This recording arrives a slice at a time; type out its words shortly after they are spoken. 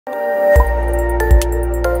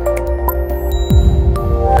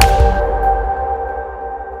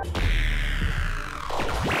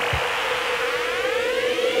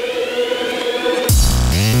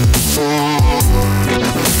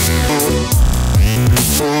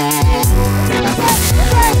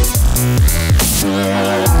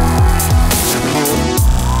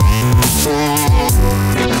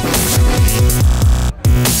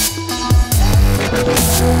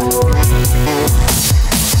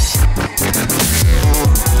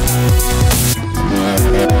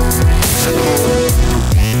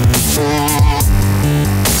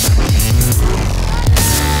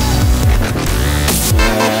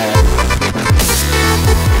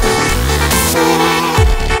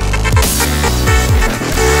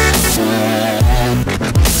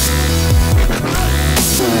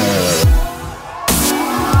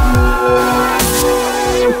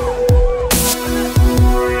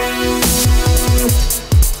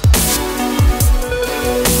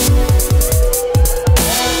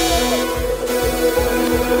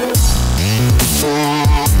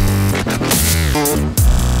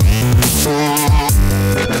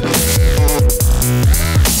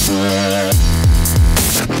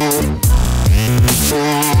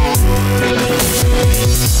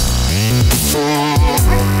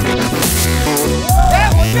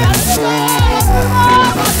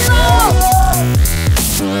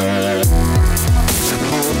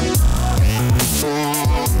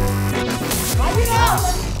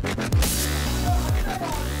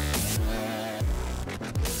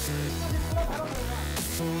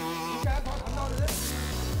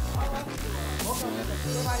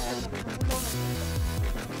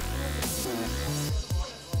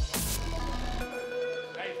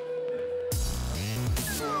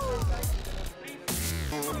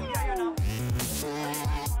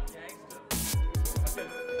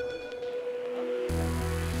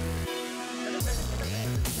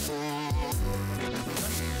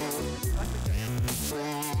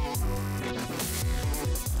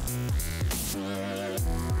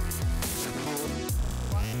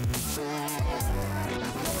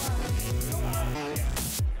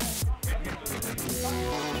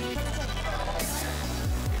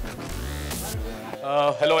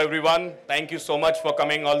Hello everyone, thank you so much for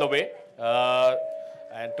coming all the way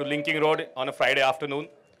and to Linking Road on a Friday afternoon.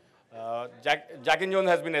 Jack and Jones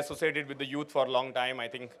has been associated with the youth for a long time. I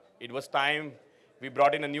think it was time we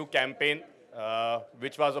brought in a new campaign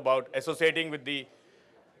which was about associating with the,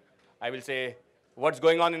 I will say, what's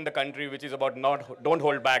going on in the country, which is about don't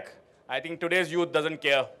hold back. I think today's youth doesn't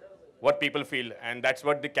care what people feel, and that's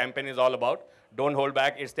what the campaign is all about. Don't hold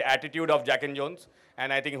back. It's the attitude of Jack and Jones,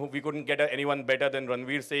 and I think we couldn't get anyone better than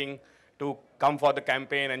Ranveer Singh to come for the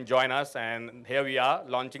campaign and join us, and here we are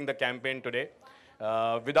launching the campaign today.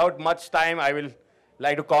 Without much time, I will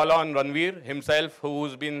like to call on Ranveer himself,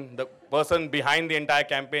 who's been the person behind the entire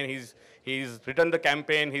campaign. He's written the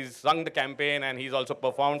campaign, he's sung the campaign, and he's also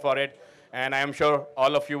performed for it, and I am sure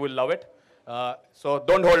all of you will love it. So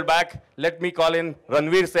don't hold back. Let me call in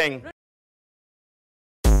Ranveer Singh.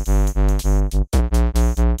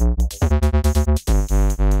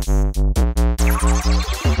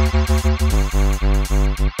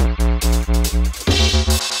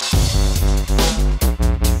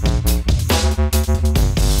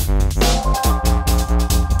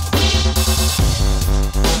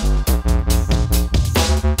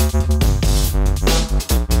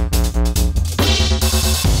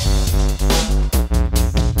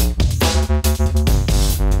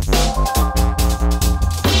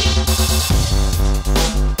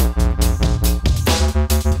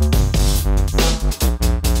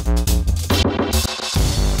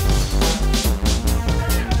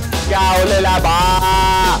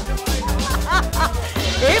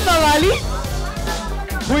 Hey, Mawali.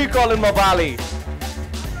 Who you calling Mawali?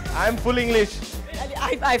 I'm full English.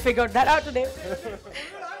 I figured that out today.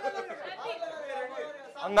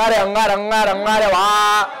 Angare,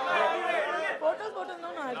 wa. Photos, no.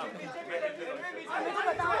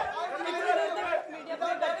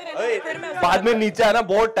 बाद में नीचे आना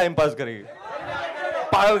बहुत time pass करेगी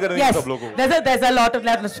पागल करेंगे सब लोगों को there's a lot of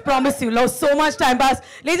that. Promise you, so much time pass.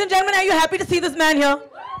 Ladies and gentlemen, are you happy to see this man here?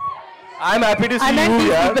 I'm happy to see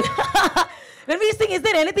you yaar. Ranveer Singh, is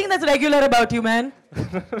there anything that's regular about you, man?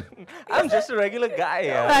 I'm just a regular guy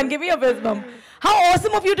yaar. Man, give me a fist bump. How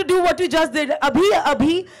awesome of you to do what you just did.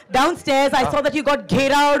 Abhi, downstairs, I saw that you got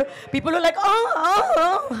gherawed. People were like,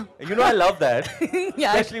 oh. You know, I love that.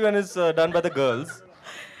 Yeah. Especially when it's done by the girls.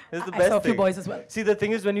 It's the best I saw a few thing. boys as well. See, the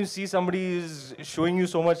thing is, when you see somebody is showing you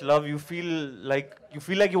so much love, you feel like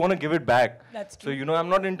you want to give it back. That's true. So, you know, I'm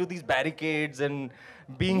not into these barricades and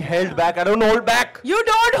being held back. I don't hold back. You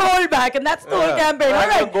don't hold back, and that's the whole campaign. All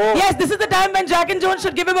right. Yes, this is the time when Jack and Jones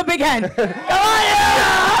should give him a big hand. Come on,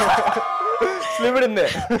 yeah! Slip it in there.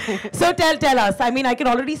 So tell us. I mean, I can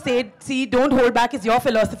already see, don't hold back is your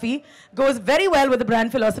philosophy. Goes very well with the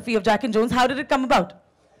brand philosophy of Jack and Jones. How did it come about?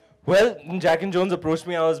 Well, Jack and Jones approached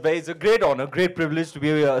me. It's a great honor, great privilege to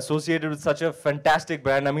be associated with such a fantastic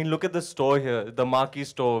brand. I mean, look at the store here, the marquee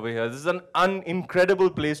store over here. This is an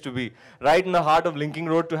incredible place to be. Right in the heart of Linking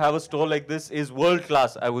Road, to have a store like this is world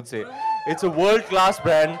class, I would say. It's a world class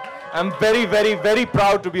brand. I'm very, very, very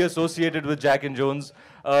proud to be associated with Jack and Jones.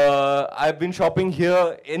 I've been shopping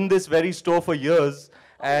here in this very store for years.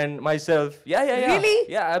 And myself, yeah. Really?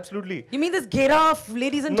 Yeah, absolutely. You mean this Gera of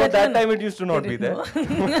ladies and no, gentlemen? No, that time it used to not be there.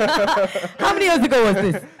 How many years ago was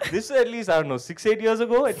this? This is at least, I don't know, 6-8 years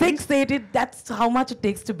ago? 6-8, that's how much it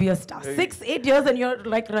takes to be a star. 6-8 years and you're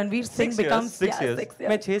like Ranveer Singh becomes... 6 years. 6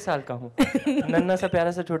 years. मैं 6 साल का हूँ. नन्ना सा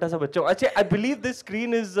प्यारा सा छोटा सा बच्चा हूँ. अच्छा, I believe this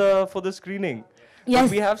screen is for the screening. Yes.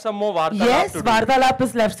 But we have some more Vartalap Yes, to do. Vartalap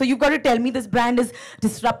is left. So you've got to tell me this brand is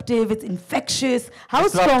disruptive, it's infectious. How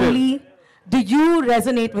Disruptive. strongly do you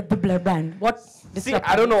resonate with the brand? What See,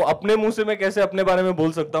 I don't know. अपने मुंह से मैं कैसे अपने बारे में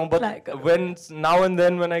बोल सकता हूँ? But Like, when now and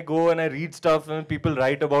then when I go and I read stuff and people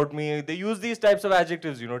write about me, they use these types of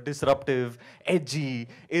adjectives, you know, disruptive, edgy,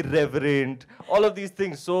 irreverent, all of these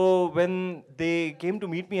things. So when they came to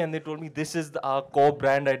meet me and they told me this is our core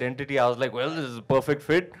brand identity, I was like, well, this is a perfect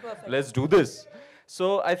fit. Let's do this.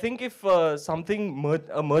 So I think if a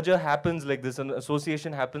merger happens like this, an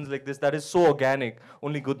association happens like this, that is so organic,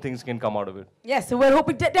 only good things can come out of it. Yes, so we're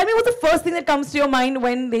hoping. Tell me what's the first thing that comes to your mind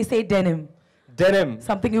when they say denim? Denim.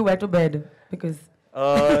 Something you wear to bed, because...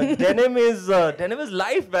 denim is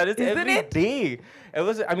life, man. It's Isn't every it? day.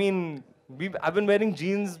 I've been wearing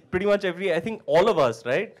jeans pretty much I think all of us,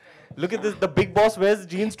 right? Look at this, the big boss wears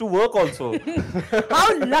jeans to work also.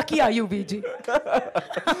 How lucky are you, VG?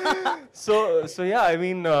 So yeah, I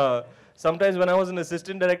mean, sometimes when I was an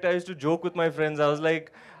assistant director, I used to joke with my friends. I was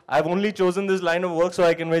like, I've only chosen this line of work so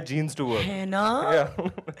I can wear jeans to work. Yeah.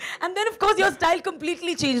 And then of course your style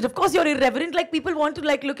completely changed. Of course you're irreverent. Like people want to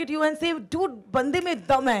like look at you and say, dude, bande mein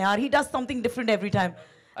dum hai yaar. He does something different every time.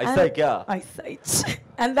 ऐसा है क्या? Eyesight.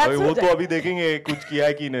 And that's वो तो अभी देखेंगे कुछ किया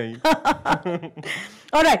है कि नहीं.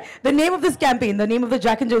 All right. The name of this campaign, the name of the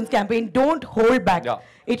Jack and Jones campaign, don't hold back. Yeah.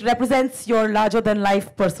 It represents your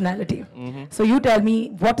larger-than-life personality. So you tell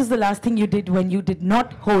me, what is the last thing you did when you did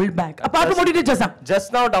not hold back? Apart from what you did just now.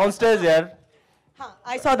 Just now downstairs, yaar.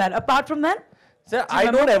 I saw that. Apart from that? Sir, I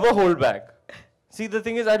don't ever hold back. See, the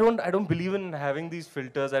thing is, I don't believe in having these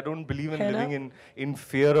filters. I don't believe in living in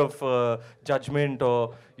fear of judgment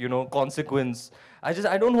or, you know, consequence. I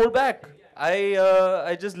don't hold back.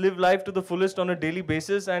 I just live life to the fullest on a daily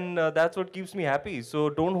basis, and that's what keeps me happy. So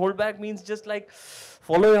don't hold back means just like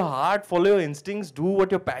follow your heart, follow your instincts, do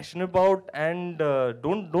what you're passionate about, and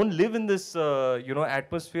don't live in this you know,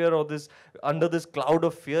 atmosphere or this under this cloud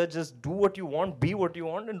of fear. Just do what you want, be what you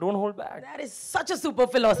want, and don't hold back. That is such a super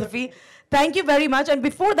philosophy. Thank you very much. And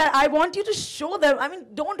before that, I want you to show them. I mean,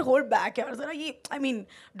 don't hold back. I mean,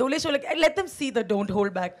 dole show like let them see the don't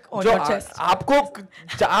hold back on your chest. आपको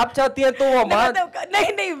आप चाहती हैं तो हमारा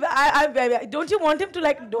नहीं. Don't you want him to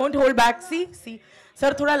like don't hold back? See.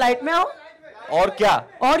 Sir, थोड़ा light में आओ. और क्या?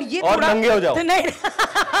 और ये और नंगे हो जाओ. नहीं.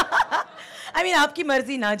 I mean, आपकी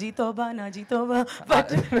मर्जी ना जी तौबा.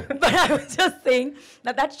 But I was just saying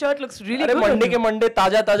that shirt looks really good. अरे मंडे के मंडे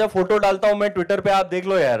ताजा फोटो डालता हूँ मैं ट्विटर पे, आप देख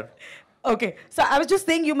लो यार. Okay, so I was just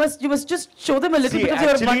saying you must just show them a little bit of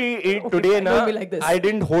your actually today na, like I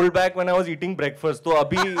didn't hold back when I was eating breakfast. तो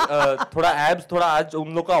अभी थोड़ा abs थोड़ा आज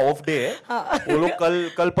उन लोग का off day है. वो लोग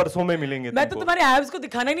कल परसों में मिलेंगे. मैं तो तुम्हारे abs को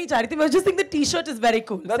दिखाना ही नहीं चाह रही थी. I was just saying the T-shirt is very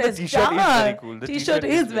cool. No, the T-shirt is very cool. The T-shirt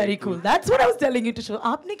is very cool. That's what I was telling you to show.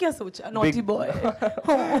 आपने क्या सोचा? Naughty boy.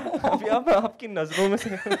 अभी आप आपकी नजरों में से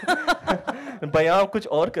भैया आप कुछ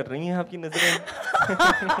और कर रही हैं आपकी नजरें.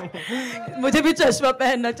 मुझे भी चश्मा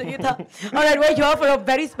पहनना चाहिए था. All right, we're here for a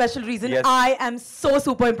very special reason. Yes. I am so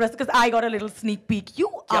super impressed because I got a little sneak peek. You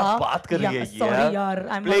क्या are. बात कर रही है Sorry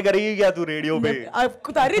यार. Play करेगी क्या तू रेडियो पे?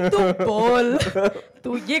 अरे तू बोल.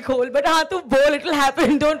 तू ये खोल. But हाँ तू बोल. It will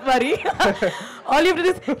happen. Don't worry. All you have to do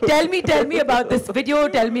is tell me about this video.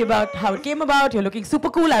 Tell me about how it came about. You're looking super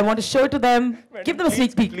cool. I want to show it to them. Give them a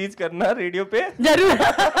sneak peek. Please करना radio पे. जरूर.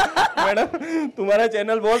 Madam तुम्हारा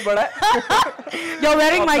channel बहुत बड़ा है. You're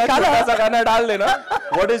wearing my color. छोटा सा गाना डाल देना.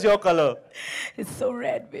 What is your color? It's so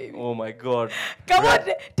red, baby. Oh my God. Come on,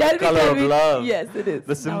 tell me. Color of love. Yes, it is.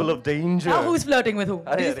 The symbol of danger. Now who's flirting with who?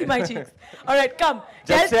 Do you see my cheeks? All right, come.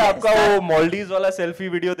 जब से आपका वो Maldives वाला selfie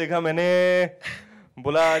video देखा मैंने,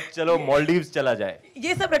 बोला चलो Maldives चला जाए.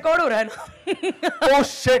 ये सब record हो रहा है ना? Oh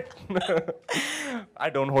shit! I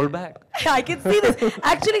don't hold back. I can see this.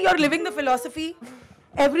 Actually, you're living the philosophy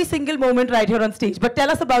every single moment right here on stage. But tell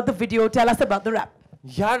us about the video. Tell us about the rap.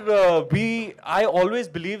 Yeah, I always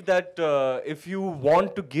believe that if you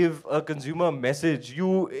want to give a consumer a message,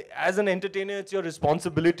 as an entertainer, it's your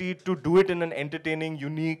responsibility to do it in an entertaining,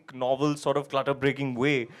 unique, novel, sort of clutter-breaking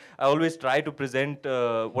way. I always try to present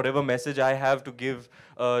whatever message I have to give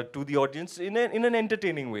to the audience in an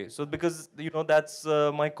entertaining way. So because, that's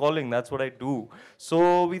my calling, that's what I do.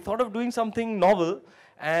 So we thought of doing something novel.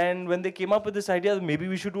 And when they came up with this idea, maybe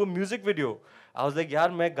we should do a music video. I was like,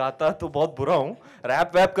 यार मैं गाता तो बहुत बुरा हूँ,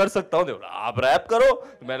 rap वैप कर सकता हूँ. आप रैप करो.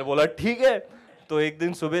 तो मैंने बोला ठीक है. तो एक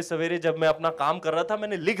दिन सुबह सवेरे जब मैं अपना काम कर रहा था,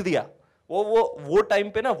 मैंने लिख दिया. वो टाइम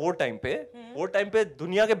पे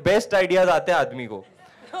दुनिया के बेस्ट आइडियाज आते हैं आदमी को.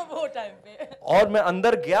 वो टाइम पे. और मैं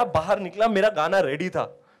अंदर गया, बाहर निकला, मेरा गाना रेडी था.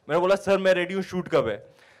 मैंने बोला सर मैं रेडी हूँ, शूट कब है?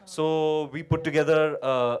 So we put together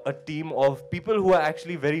a team of people who are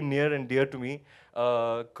actually very near and dear to me.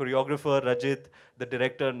 Choreographer Rajit, the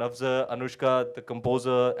director Navza, Anushka, the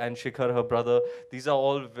composer, and Shikhar, her brother. These are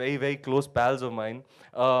all very, very close pals of mine.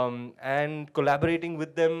 And collaborating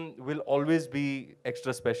with them will always be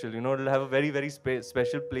extra special. It'll have a very, very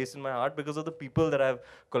special place in my heart because of the people that I've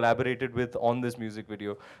collaborated with on this music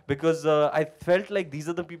video. Because I felt like these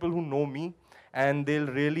are the people who know me. And they'll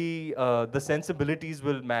really, the sensibilities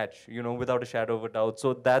will match, without a shadow of a doubt.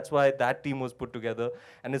 So that's why that team was put together.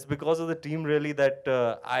 And it's because of the team really that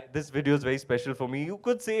this video is very special for me. You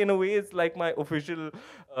could say in a way it's like my official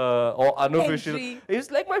or unofficial. Entry. It's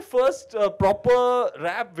like my first proper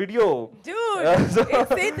rap video. Dude, So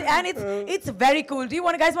it's very cool. Do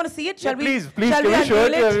you guys want to see it? Shall we? Please, Shall can we we show it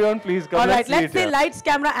unveil to everyone? Please come. All right, let's let's see say it, lights,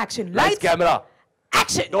 camera, action. Lights, camera.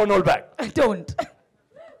 Action. Don't hold back. Don't.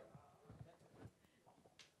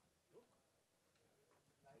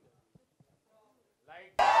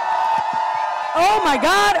 Oh my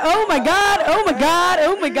God, oh my God, oh my God,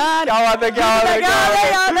 oh my God. क्या बात है, क्या है,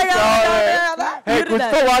 कुछ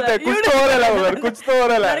तो बात है, कुछ तो हो रहा है उधर, कुछ तो हो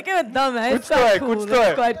रहा है. लड़के में दम है. कुछ तो है, कुछ तो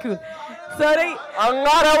है. Quite cool. Sorry.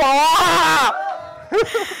 अंगारा बाबा.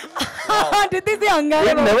 Did they say Angara?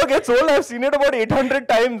 It never gets old. I've seen it about 800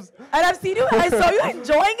 times. And I saw you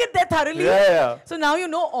enjoying it there thoroughly. Yeah. So now you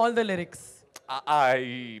know all the lyrics.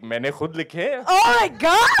 मैंने खुद लिखे. Oh my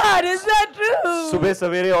God, is that true? सुबह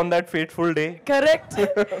सवेरे on that fateful day. Correct.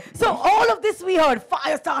 So all of this we heard.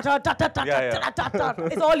 Fire starter, ta ta ta ta ta ta.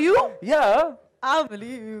 It's all you? Yeah. I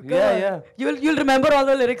believe you. Yeah. You'll remember all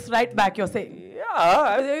the lyrics right back, you're saying.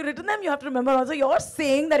 Yeah. Because you've written them, you have to remember also. You're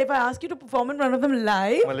saying that if I ask you to perform in front of them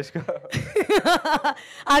live, Malishka.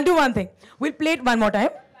 I'll do one thing. We'll play it one more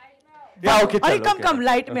time. Yeah, okay. Or come,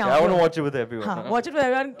 light me out. I want to watch it with everyone. Watch it with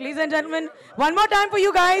everyone, ladies and gentlemen. One more time for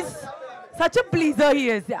you guys. Such a pleaser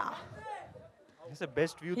he is, yeah. It's the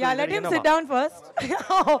best view. Yeah, let him sit down first.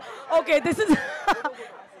 Oh, okay, this is...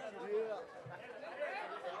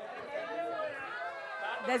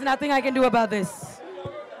 There's nothing I can do about this.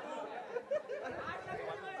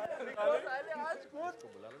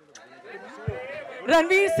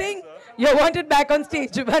 Ranveer Singh, you're wanted back on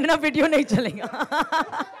stage. वरना video नहीं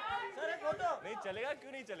चलेगा.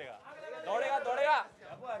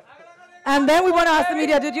 And then we want to ask the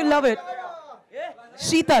media, did you love it?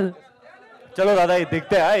 Sheetal. चलो दादा ये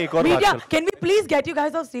देखते हैं एक और Media, बात. can we please get you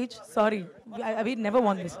guys off stage? Sorry, we never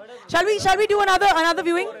want this. Shall we do another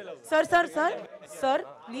viewing? Sir,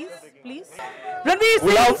 please. Ranveer Singh.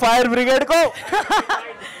 बुलाओ fire brigade को.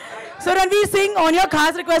 So Ranveer Singh, on your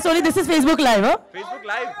khas request only, this is Facebook Live, huh? Facebook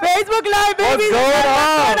Live. Facebook Live, baby.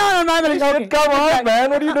 What's going on? Okay. Come on, man.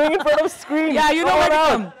 What are you doing in front of screen? Yeah, you know where to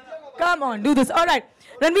come. Come on, do this. All right.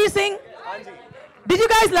 Ranveer Singh, did you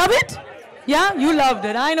guys love it? Yeah, you loved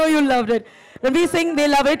it. I know you loved it. Ranveer Singh, they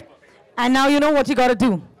love it. And now you know what you got to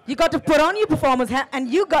do. You got to put on your performance hat and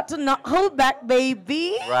you got to not hold back,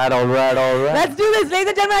 baby. Right, all right. Let's do this, ladies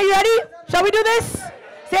and gentlemen. Are you ready? Shall we do this?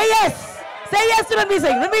 Say yes. Say yes to Ranveer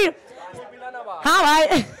Singh. Ranveer. हाँ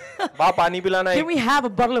भाई. बा पानी पिलाना है. Can we have a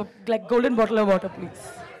bottle of, like, golden bottle of water, please?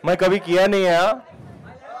 मैं कभी किया नहीं है.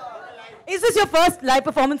 Is this your first live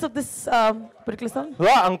performance of this particular song?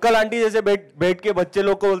 वाह अंकल आंटी जैसे बैठ के बच्चे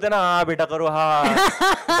लोग को बोलते हैं ना हाँ बेटा करो हाँ.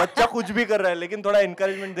 बच्चा कुछ भी कर रहा है लेकिन थोड़ा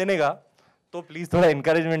encouragement देने का तो please थोड़ा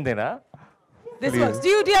encouragement देना. This works. Do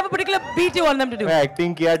you have a particular beat you want them to do? मैं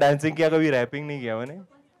acting किया, dancing किया, कभी rapping नहीं किया मैंने.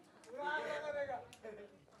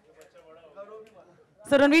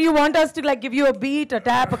 So Ranveer, you want us to like give you a beat, a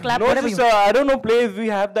tap, a clap, No, whatever just you want? I don't know. Play if we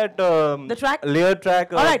have that. The track? Layer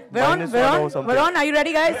track. All right, we're on. -1 We're on. Are you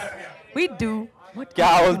ready, guys? We do.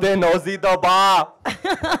 क्या बोलते हैं नौजी तो बा.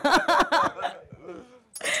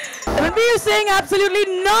 Ranveer Singh absolutely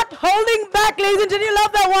not holding back, ladies and gentlemen. You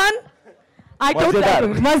love that one? I totally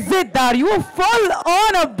agree. Mazdar. You were full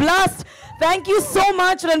on a blast. Thank you so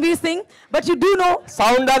much, Ranveer Singh. But you do know.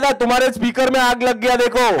 Sound दादा तुम्हारे speaker में आग लग गया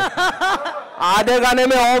देखो. आधे गाने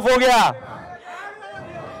में ऑफ हो गया.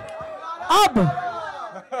 Ab.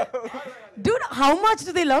 Dude, how much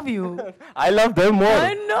do they love you? I love them more.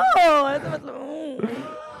 I know.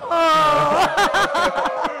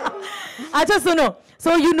 Acha, suno.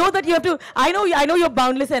 So you know that you have to. I know your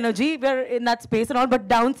boundless energy. We're in that space and all. But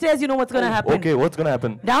downstairs, you know what's gonna happen. Okay, what's gonna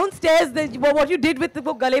happen? Downstairs, what you did with the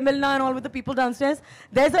Gale Milna and all with the people downstairs.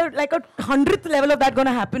 There's like a 100th level of that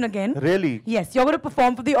gonna happen again. Really? Yes, you're gonna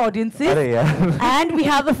perform for the audiences. Arey yaar. And we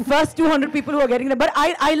have the first 200 people who are getting there. But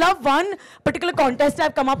I love one particular contest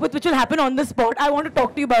I've come up with, which will happen on the spot. I want to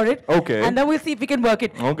talk to you about it. Okay. And then we'll see if we can work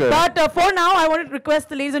it. Okay. But for now, I want to request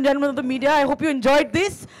the ladies and gentlemen of the media. I hope you enjoyed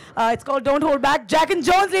this. It's called Don't Hold Back. Jack and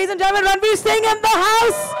Jones, ladies and gentlemen. Ranveer Singh in the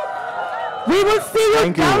house. We will see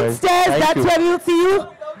you downstairs. That's where we will see you.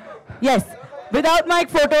 Yes. Without mic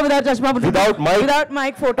photo, without Chashma. Without mic? Without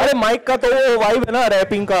mic photo. अरे mic का तो वो vibe है ना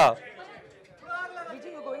rapping का.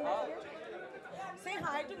 Say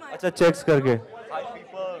hi to my. अच्छा checks करके.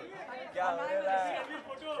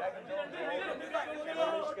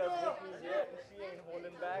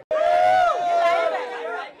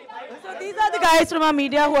 So these are the guys from our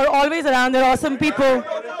media who are always around. They're awesome people.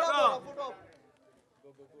 Thank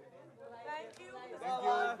you. This is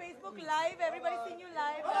all Facebook Live. Everybody seeing you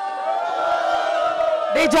live.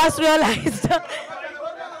 They just realized. All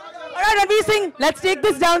right, Ranveer Singh, let's take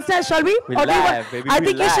this downstairs, shall we? We live, baby. I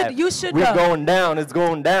think you should. We're going down. It's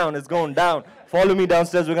going down. It's going down. Follow me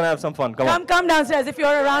downstairs. We're gonna have some fun. Come on. Come downstairs. If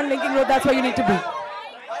you're around Linking Road, that's where you need to be.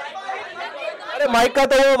 अरे mic का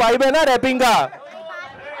तो वो vibe है ना wrapping का.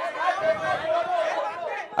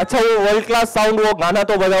 अच्छा वो world class sound वो गाना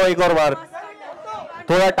तो बजाओ एक और बार.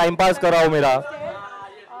 थोड़ा टाइम पास कराओ मेरा.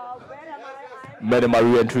 मेरे my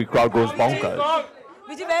re-entry crowd goes bonkers.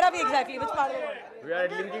 Vijay, where are we exactly? Which part of the world? We are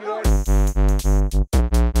at Linking Road.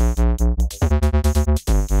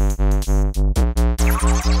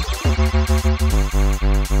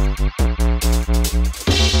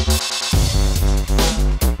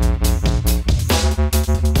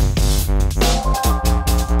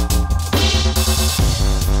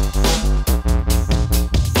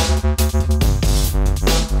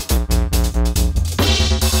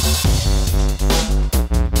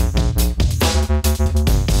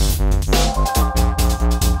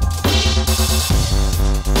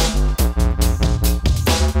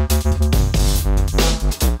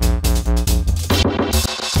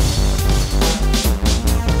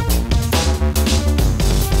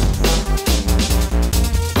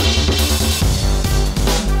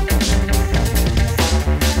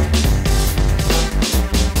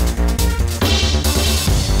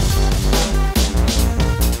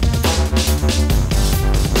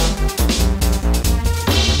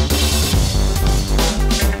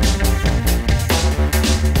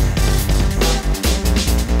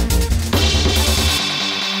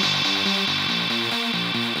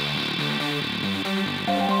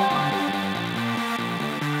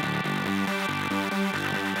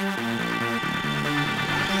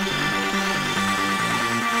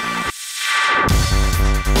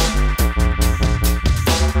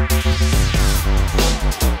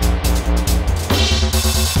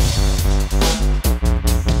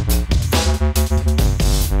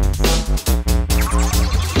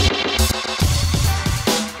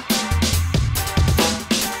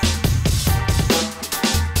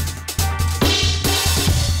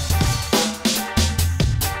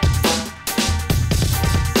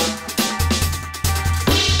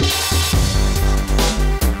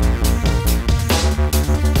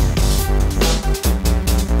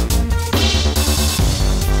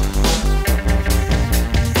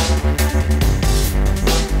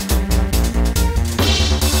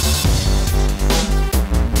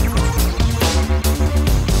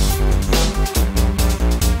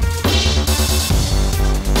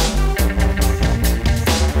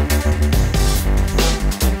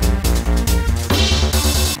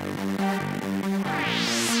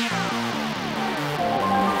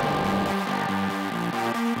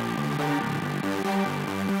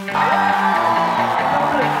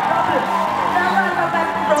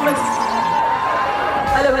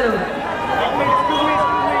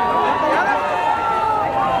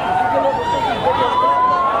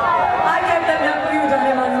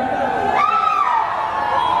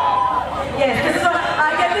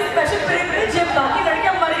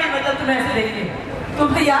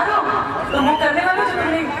 तुम तैयार हो? तुम करने वाले हो जो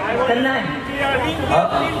करना है?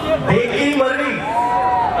 देख के ही मर गई।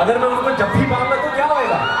 अगर मैं उसको जफ्फी मारूंगा तो क्या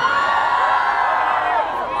होएगा?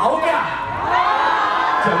 आओ क्या?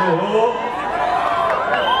 चलो।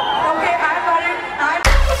 Okay, I'm worried.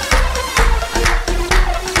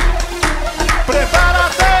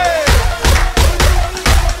 Prepárate.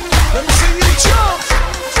 Let me see you jump.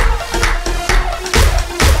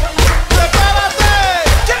 Prepárate.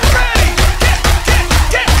 Get ready.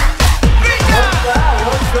 Get.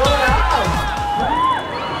 What's going on?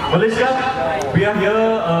 Malaysia, we are here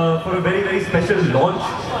for a very, very special launch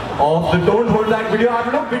of the Don't Hold Back video. आप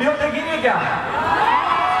लोग video देखेंगे क्या?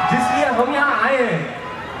 जिसलिए हम यहाँ आए हैं.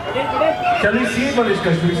 चलिए see it, Malaysia.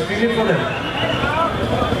 Should we screen it for them?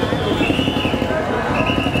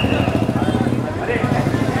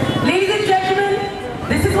 Ladies and gentlemen,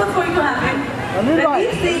 this is what's going to happen.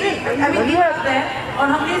 Ranveer Singh, I mean, he was there, और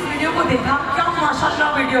हमने इस वीडियो को देखा. क्या माशाल्लाह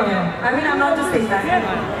वीडियो है. I mean, I'm not just saying that.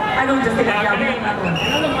 I don't just say that.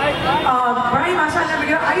 बड़ा ही माशाल्लाह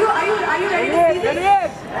video. Are you ready to see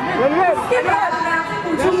this? इसके बाद मैं आपसे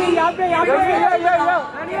पूछूंगी. यहाँ पे.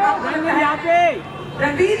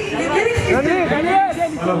 Ranveer, lyrics.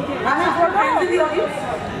 Are some of your friends in the audience?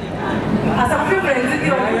 Are some of your friends in the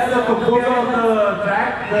audience? Yeah, the composer of the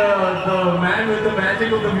track, the man with the magic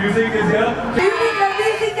of the music is here. Do you think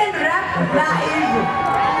Ranveer Singh can rap live?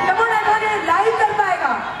 Come on, I want it live कर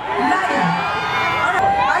पाएगा. Live.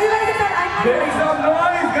 Are you ready to start? Make some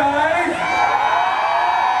noise, guys!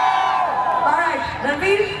 Alright,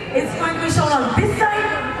 Ranveer is going to be shown on this side.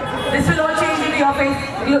 This will all change into your face.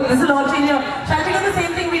 This will all change your... Shall we do the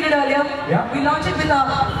same thing we did earlier? Yeah. We launch it with a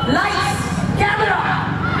lights, camera.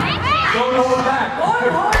 Don't hold back.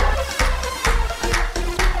 Hold.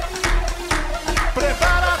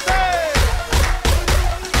 Prepárate.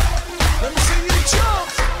 Let me see you jump.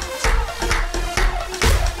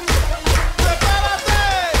 Prepárate.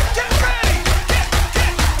 Get ready.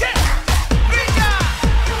 Get. Brinca.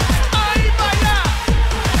 Ahí vaya.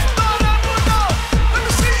 Todo el mundo. Let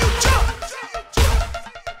me see you jump.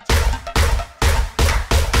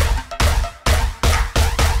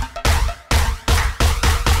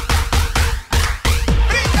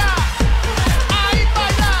 Brinca. Ahí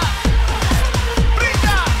vaya.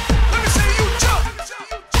 Brinca. Let me see you jump.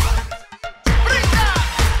 Brinca.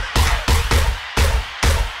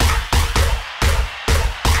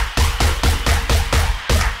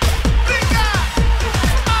 Brinca.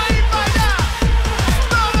 Ahí vaya.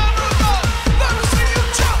 Todo el mundo. Let me see you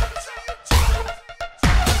jump.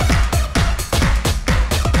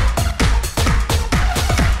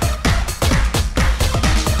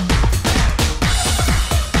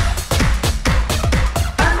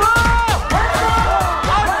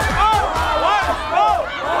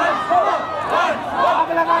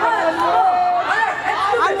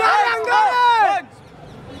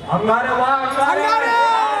 अंगारे वाह, अंगारे!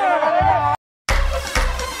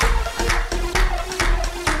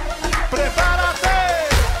 Prepárate.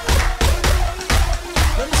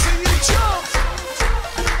 Let me see you jump.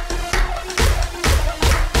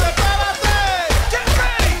 Prepárate. Get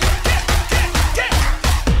ready. Get.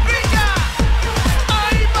 Brinca.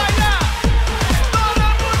 Ahí vaya. Todo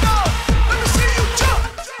el mundo. Let me see you jump.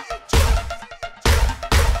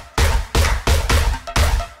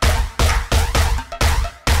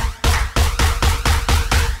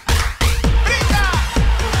 Brinca.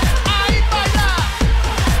 Ahí vaya.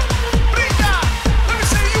 Brinca. Let me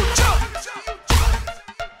see you jump.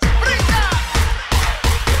 Brinca.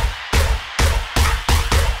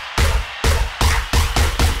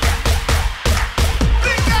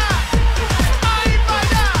 Brinca. Ahí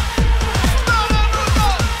vaya. Todo el mundo.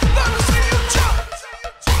 Let me see you jump.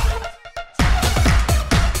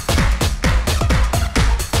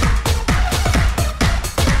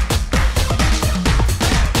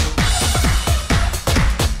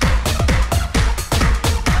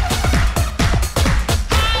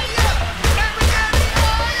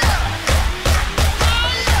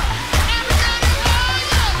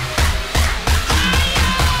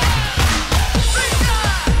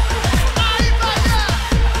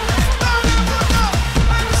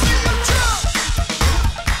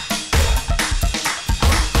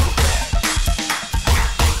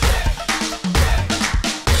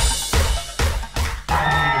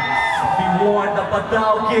 We want the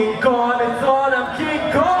Patao King Kong, it's on, I'm King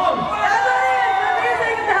Kong! Ranveer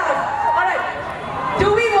Singh in the house. Alright. Do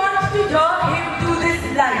we want to hear him do this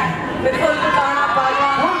live? With full Kana Paga.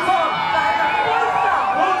 Full song! Full stop.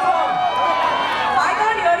 Full song! I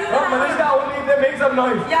can't hear you. No, Malaysia, only if they make some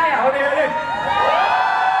noise. Yeah. I want to hear it.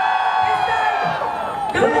 This time.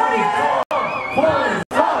 Do we want to hear it? Full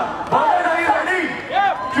song! Bharat, are you ready?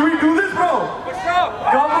 Yeah! Should we do this, bro? For sure!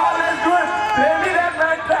 Come on, let's do it! Play me that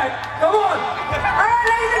man track! Come on! Alright,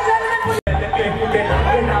 ladies and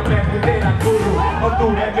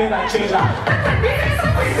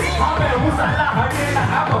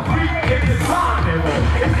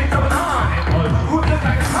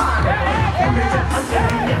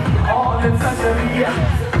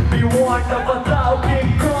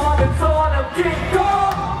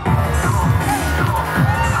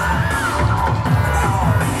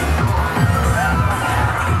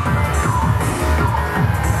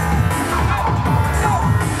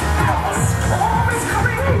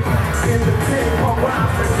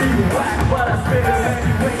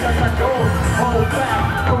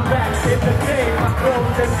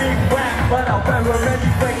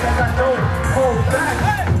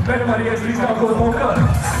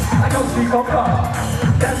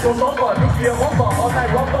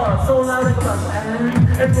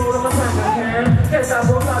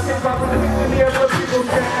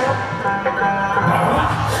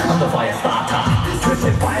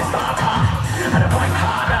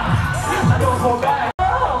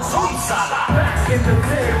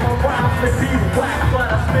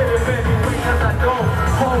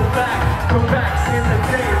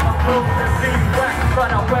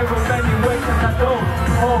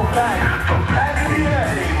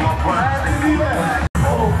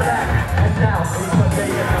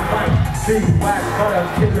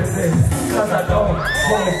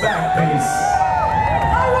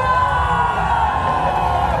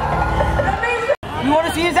You want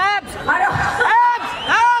to see his abs?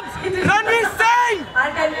 Abs! Ranveer Singh!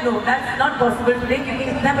 I'll tell you, no, that's not possible today क्योंकि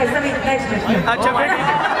इतना पैसा भी इतना expensive. अच्छा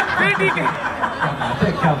फिर ठीक है।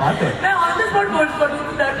 क्या बात है? मैं on the spot gold spot हूँ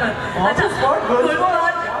डर कर। अच्छा gold spot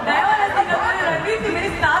नया वाला सिंगर वाले रणवीर से मेरे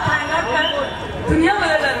साथ hang out कर दुनिया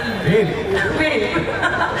बदल रही है।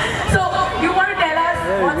 So you want to tell us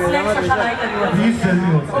what's next? Shall I tell you? Please tell me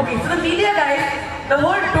what's next. Okay, so the media guys, the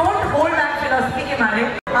whole don't hold back philosophy के मारे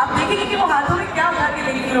आप देखेंगे कि वो हाथों में क्या उठा के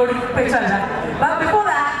लेके रोड पे चल रहा है। But before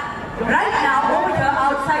that, right now over here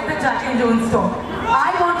outside the Jack and Jones store, I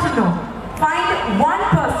want to know, find one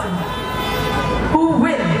person who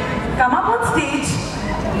will come up on stage.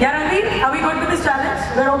 Yeah, Ranveer, are we going to this challenge?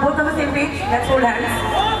 We're all both on the same page. Let's hold hands.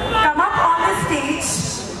 Come up on the stage,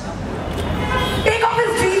 take off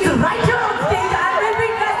his jeans right here on stage, and we'll be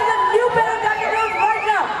dressing a new pair of Jack and Jones right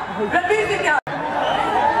now. Ranveer Singh here.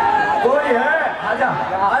 कोई है? आजा,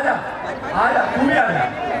 आजा, आजा, तू भी आजा,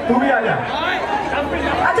 तू भी आजा।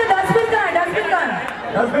 अच्छा डस्टबिन का है, डस्टबिन का है।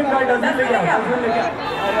 डस्टबिन का, डस्टबिन लेके आओ, डस्टबिन लेके आओ।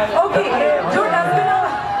 ओके, जो डस्टबिन हो।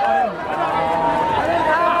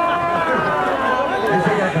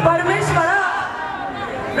 परमेश्वरा,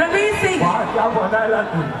 रणवीर सिंह। वाह, क्या बनाया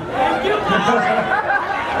तू?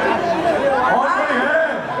 और कोई है?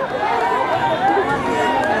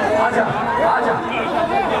 आजा, आजा।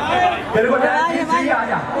 तेरे को डांस चाहिए,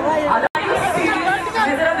 आजा, आजा।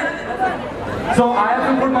 So I have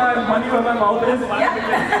to put my money where my mouth is.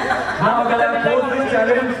 Now that I have posed this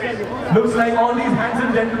challenge, looks like all these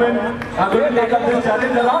handsome gentlemen are going to take up this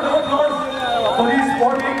challenge. A round of applause for these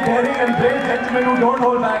sporting, daring and brave gentlemen who don't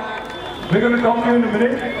hold back. We're going to talk to you in a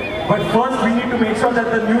minute. But first we need to make sure that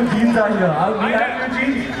the new jeans are here. We have new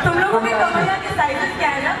jeans. तुम लोगों के कमरिया के sizes क्या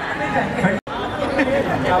है ना?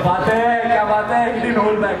 क्या बात है, क्या बात है? He didn't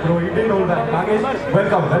hold back, bro. He didn't hold back. Nagesh,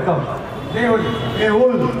 welcome, welcome. Mehul,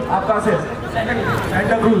 आप कहाँ से?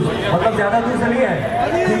 सेंटा क्रूज, मतलब ज़्यादा दूर से नहीं है?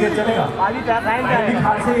 ठीक है, चलेगा। अभी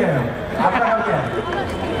खास से ही है। आपका नाम क्या है?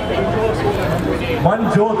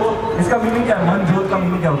 मनजोत। इसका मीनिंग क्या है? मनजोत का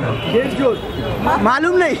मीनिंग क्या होता है? जोत।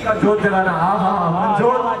 मालूम नहीं। इसका जोत जलाना। हाँ हाँ,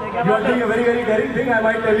 Manjot. You are doing a very very daring thing, I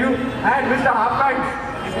might tell you. And Mr. Halfpant,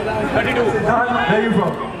 32. Siddharth, where are you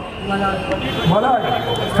from? Malad.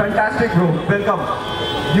 Fantastic, bro. Welcome.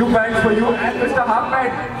 New pants for you and Mr.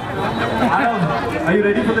 Halfpant. Adam, are you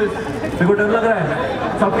ready for this? देखो डर लग रहा है।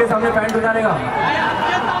 सबके सामने pant उतारेगा।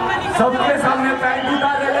 सबके सामने pant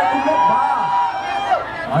उतार देगा तुम लोग। वाह।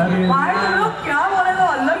 अरे भाई तुम लोग क्या बोले तो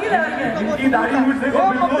अलग ही लेवल के। इनकी दाढ़ी मूछ देखो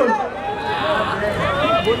बिल्कुल।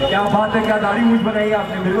 क्या बात है, क्या दाढ़ी मूछ बनाई है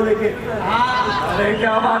आपने? बिल्कुल देखिए। अरे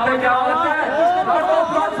क्या बात है, क्या बात है।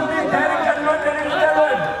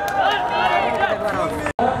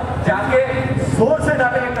 जाके जोर से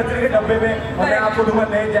डालेंगे कचरे के डब्बे में और मैं आपको दूंगा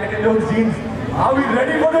नए jacket Jones jeans. Are we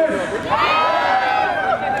ready for this?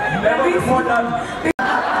 Never before done.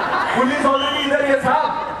 Police already इधर है साहब।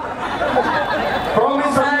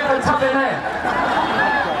 प्रॉमिस हमने अच्छा देना है।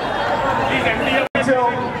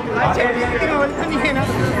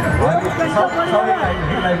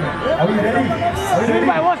 Are we ready?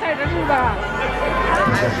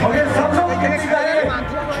 Okay, सब लोग गिनती करेंगे।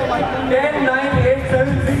 10, 9, 8, 7,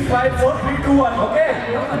 6, 5, 4, 3, 2, 1. Okay?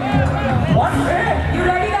 One way. You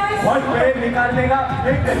ready guys? One way निकाल देगा,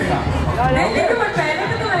 एक देगा। नहीं देखो पर पहले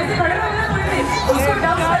तो तुम ऐसे खड़े रहो ना कोई नहीं। उसको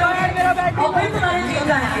डब करो और फिर तुम्हारे जीत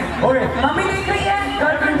जाएंगे। Okay. मम्मी देख रही है।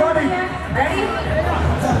 Everybody.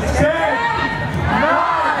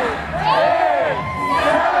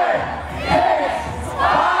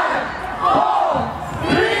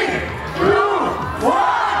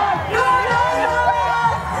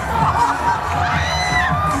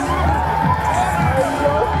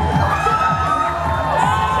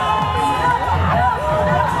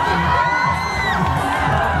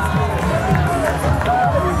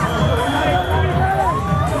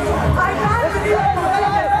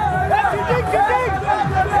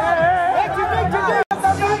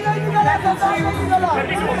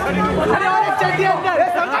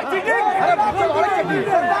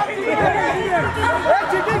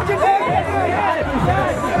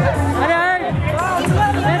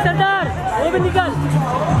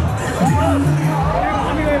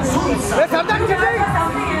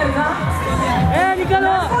 something else, huh?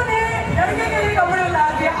 लड़कों ने लड़के के लिए कपड़े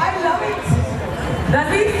उतार दिए. I love it.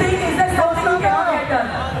 Ranveer Singh is that something you cannot get done.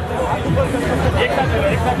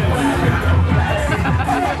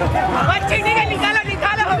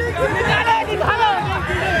 निकालो.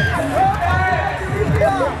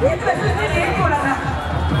 ये स्पेशल ने एक बोला था.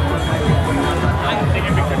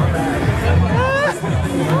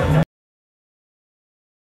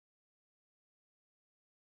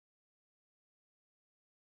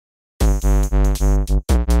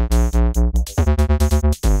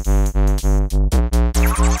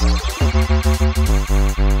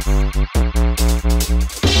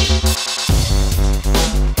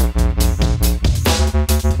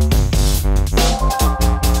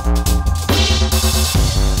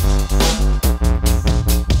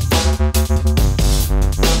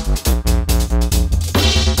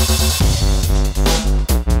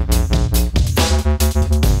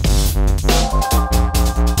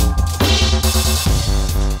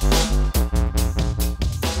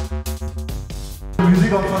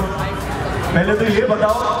 Music offer. पहले तो ये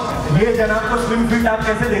बताओ, ये जनाब को स्विम फिट आप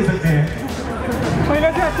कैसे दे सकते हैं?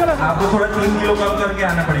 आपको थोड़ा 3 किलो कम करके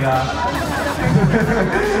आना पड़ेगा.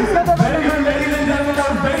 Very good, ladies and gentlemen, that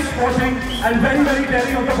was very sporting and very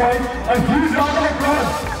daring of the boys. A huge round of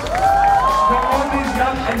applause for all these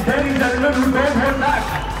young and daring gentlemen who don't hold back.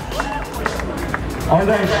 All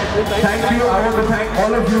right, thank you. I want to thank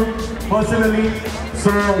all of you personally.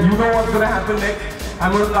 So you know what's going to happen next.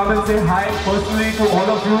 I'm going to come and say hi personally to all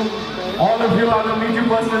of you. All of you, I will meet you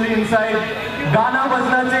personally inside. गाना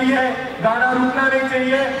बजना चाहिए, गाना रुकना नहीं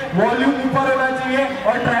चाहिए, volume ऊपर होना चाहिए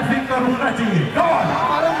और ट्रैफिक का रुकना चाहिए. Come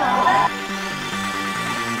on.